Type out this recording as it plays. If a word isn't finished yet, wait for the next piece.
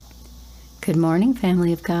Good morning,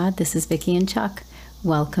 family of God. This is Vicki and Chuck.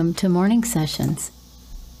 Welcome to Morning Sessions.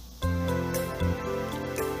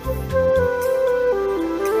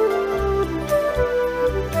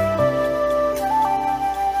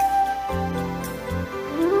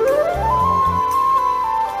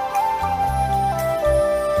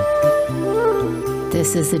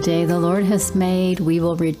 This is the day the Lord has made. We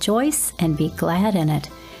will rejoice and be glad in it.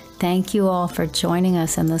 Thank you all for joining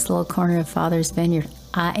us in this little corner of Father's Vineyard.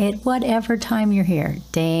 At whatever time you're here,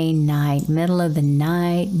 day, night, middle of the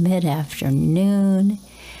night, mid-afternoon,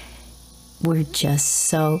 we're just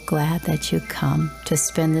so glad that you come to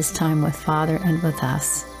spend this time with Father and with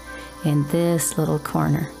us in this little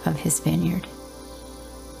corner of His vineyard.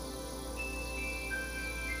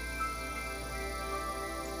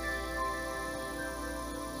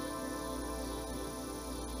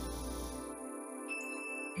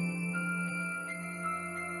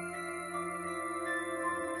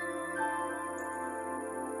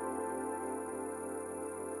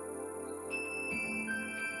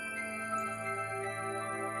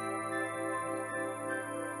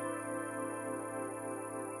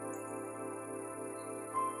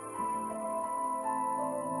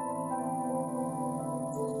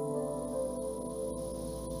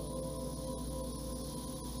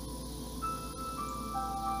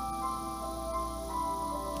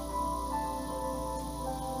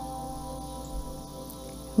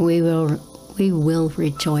 We will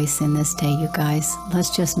rejoice in this day, you guys.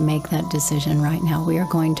 Let's just make that decision right now. We are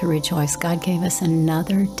going to rejoice. God gave us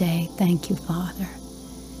another day. Thank you, Father.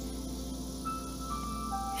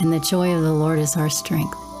 And the joy of the Lord is our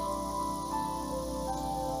strength.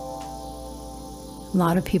 A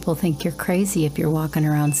lot of people think you're crazy if you're walking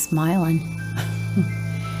around smiling.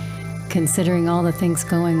 Considering all the things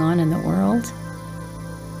going on in the world,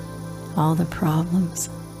 all the problems.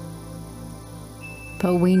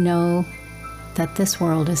 But we know that this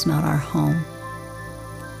world is not our home.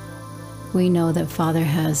 We know that Father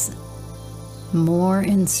has more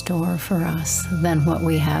in store for us than what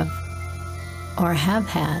we have or have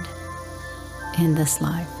had in this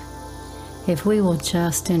life. If we will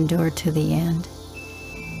just endure to the end.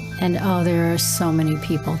 And oh, there are so many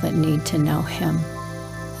people that need to know Him,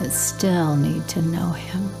 that still need to know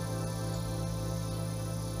Him.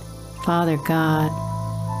 Father God,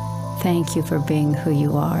 thank you for being who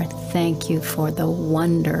you are. Thank you for the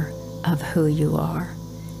wonder of who you are.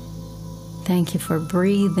 Thank you for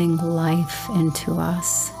breathing life into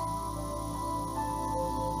us.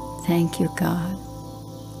 Thank you, God.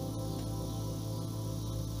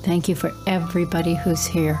 Thank you for everybody who's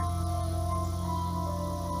here.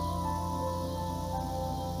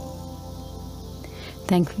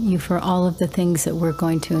 Thank you for all of the things that we're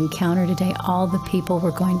going to encounter today, all the people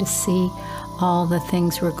we're going to see, all the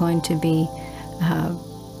things we're going to be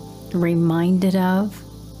reminded of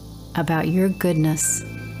about your goodness.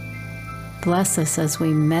 Bless us as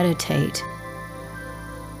we meditate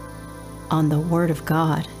on the Word of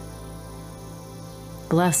God.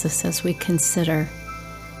 Bless us as we consider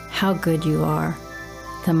how good you are,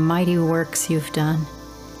 the mighty works you've done,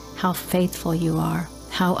 how faithful you are,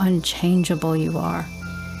 how unchangeable you are.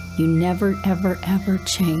 You never, ever, ever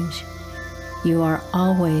change. You are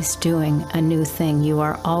always doing a new thing. You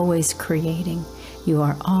are always creating. You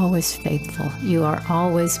are always faithful. You are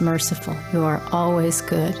always merciful. You are always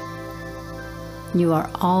good. You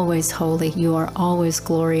are always holy. You are always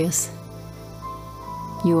glorious.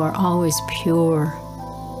 You are always pure.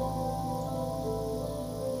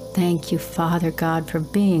 Thank you, Father God, for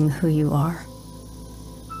being who you are.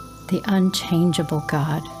 The unchangeable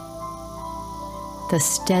God. The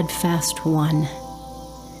steadfast one.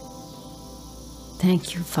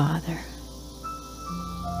 Thank you, Father.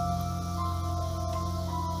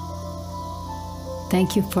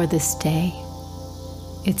 Thank you for this day.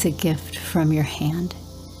 It's a gift from your hand.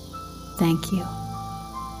 Thank you.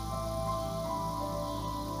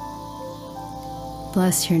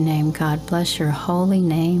 Bless your name, God. Bless your holy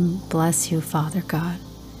name. Bless you, Father God.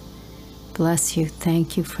 Bless you.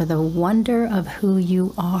 Thank you for the wonder of who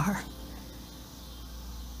you are.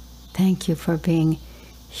 Thank you for being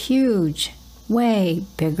huge, way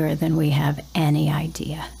bigger than we have any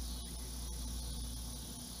idea.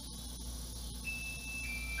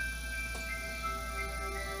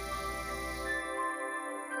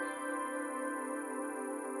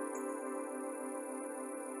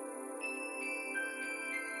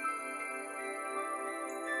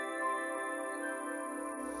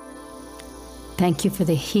 Thank you for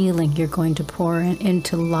the healing you're going to pour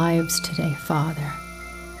into lives today, Father.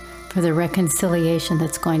 For the reconciliation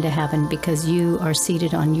that's going to happen because you are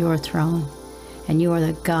seated on your throne and you are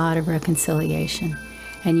the God of reconciliation.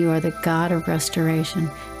 and you are the God of restoration.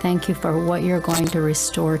 Thank you for what you're going to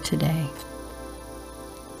restore today.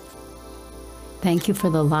 Thank you for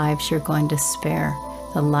the lives you're going to spare,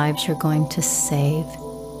 the lives you're going to save.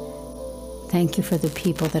 Thank you for the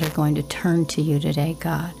people that are going to turn to you today,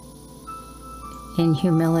 God, in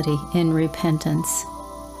humility, in repentance,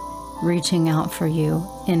 reaching out for you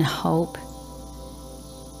in hope.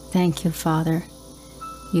 Thank you, Father.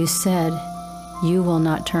 You said you will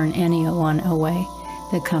not turn anyone away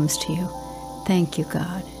that comes to you. Thank you,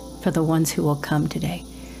 God, for the ones who will come today.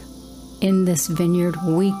 In this vineyard,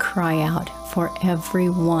 we cry out for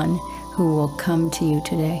everyone who will come to you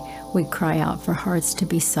today. We cry out for hearts to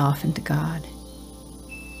be softened, God,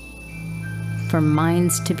 for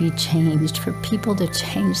minds to be changed, for people to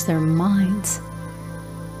change their minds,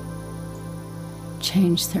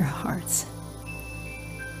 change their hearts.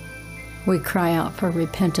 We cry out for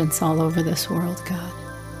repentance all over this world, God.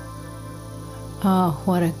 Oh,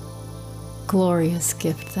 what a glorious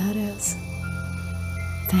gift that is.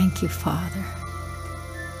 Thank you, Father.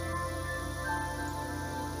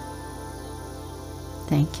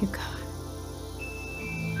 Thank you, God.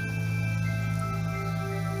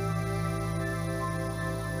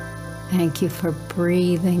 Thank you for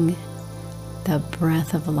breathing the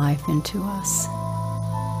breath of life into us.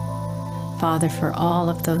 Father, for all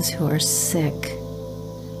of those who are sick,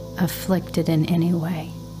 afflicted in any way,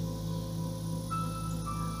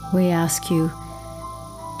 we ask you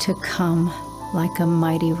to come like a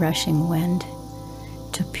mighty rushing wind,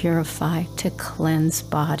 to purify, to cleanse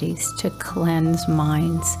bodies, to cleanse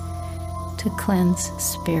minds, to cleanse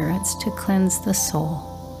spirits, to cleanse the soul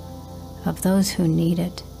of those who need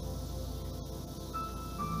it.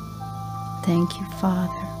 Thank you,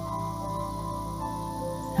 Father.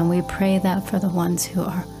 And we pray that for the ones who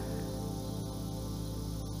are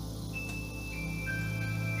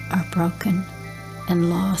broken and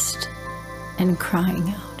lost and crying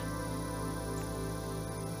out.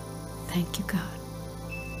 Thank you, God.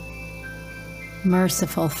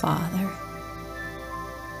 Merciful Father,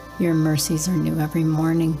 your mercies are new every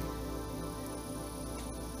morning.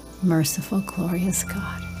 Merciful, glorious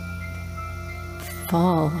God,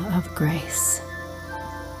 full of grace.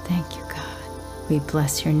 Thank you, God. We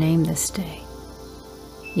bless your name this day.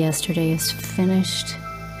 Yesterday is finished.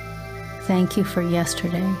 Thank you for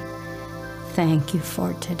yesterday. Thank you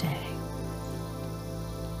for today.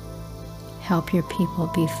 Help your people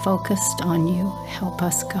be focused on you. Help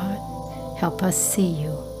us, God. Help us see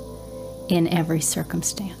you in every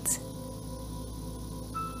circumstance.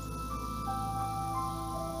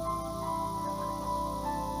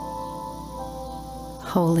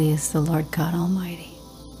 Holy is the Lord God Almighty,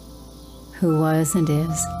 who was and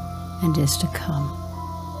is to come.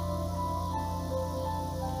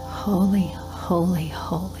 Holy, holy,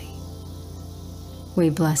 holy. We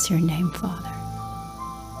bless your name, Father.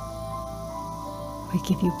 We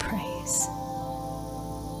give you praise.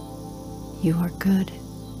 You are good,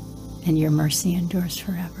 and your mercy endures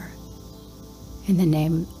forever. In the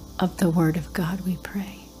name of the Word of God we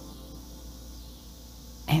pray.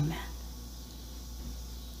 Amen.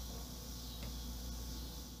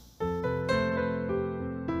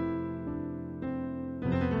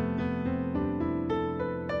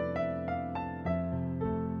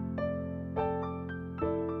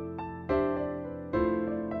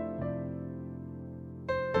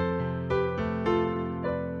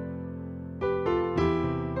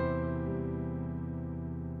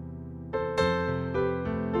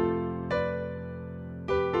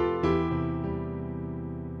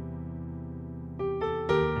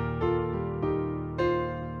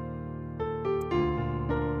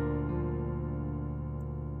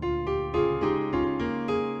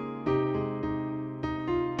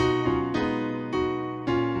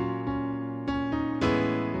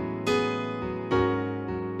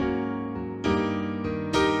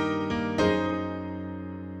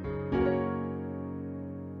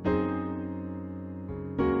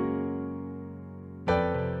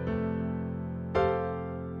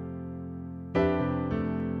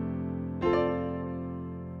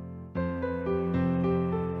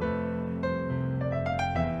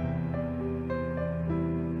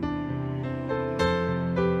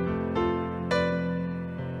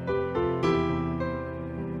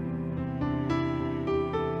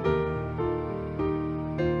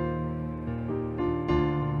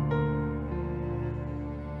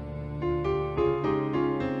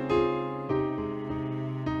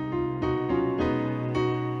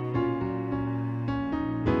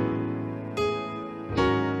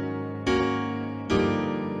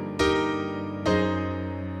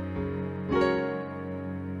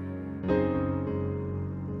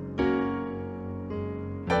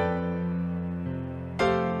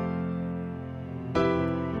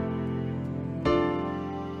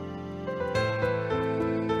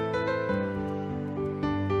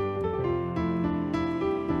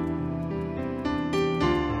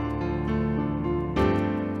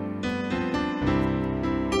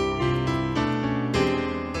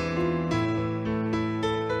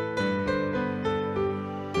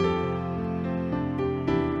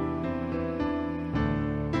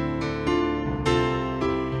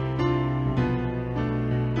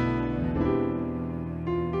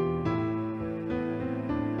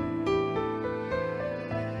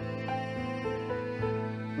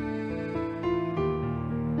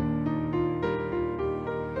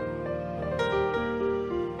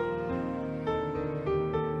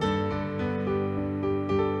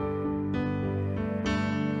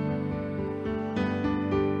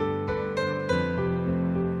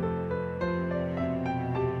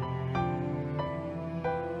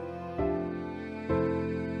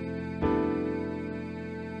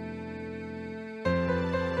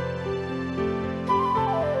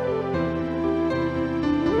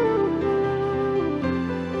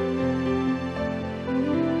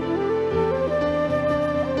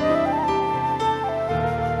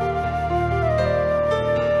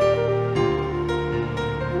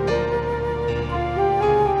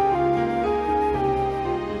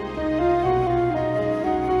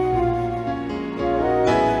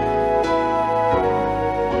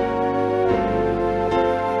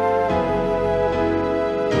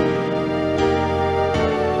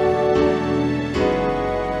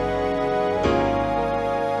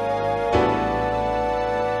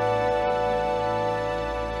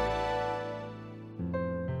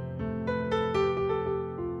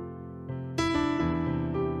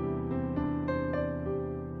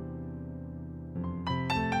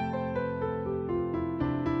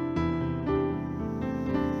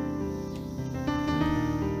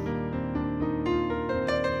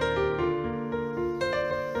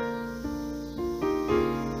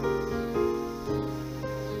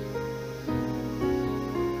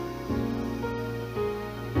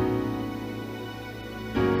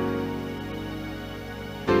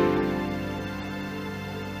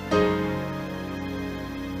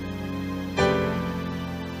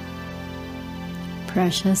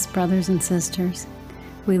 Precious brothers and sisters,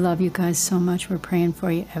 we love you guys so much. We're praying for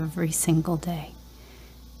you every single day.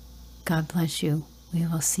 God bless you. We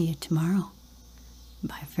will see you tomorrow.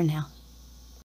 Bye for now.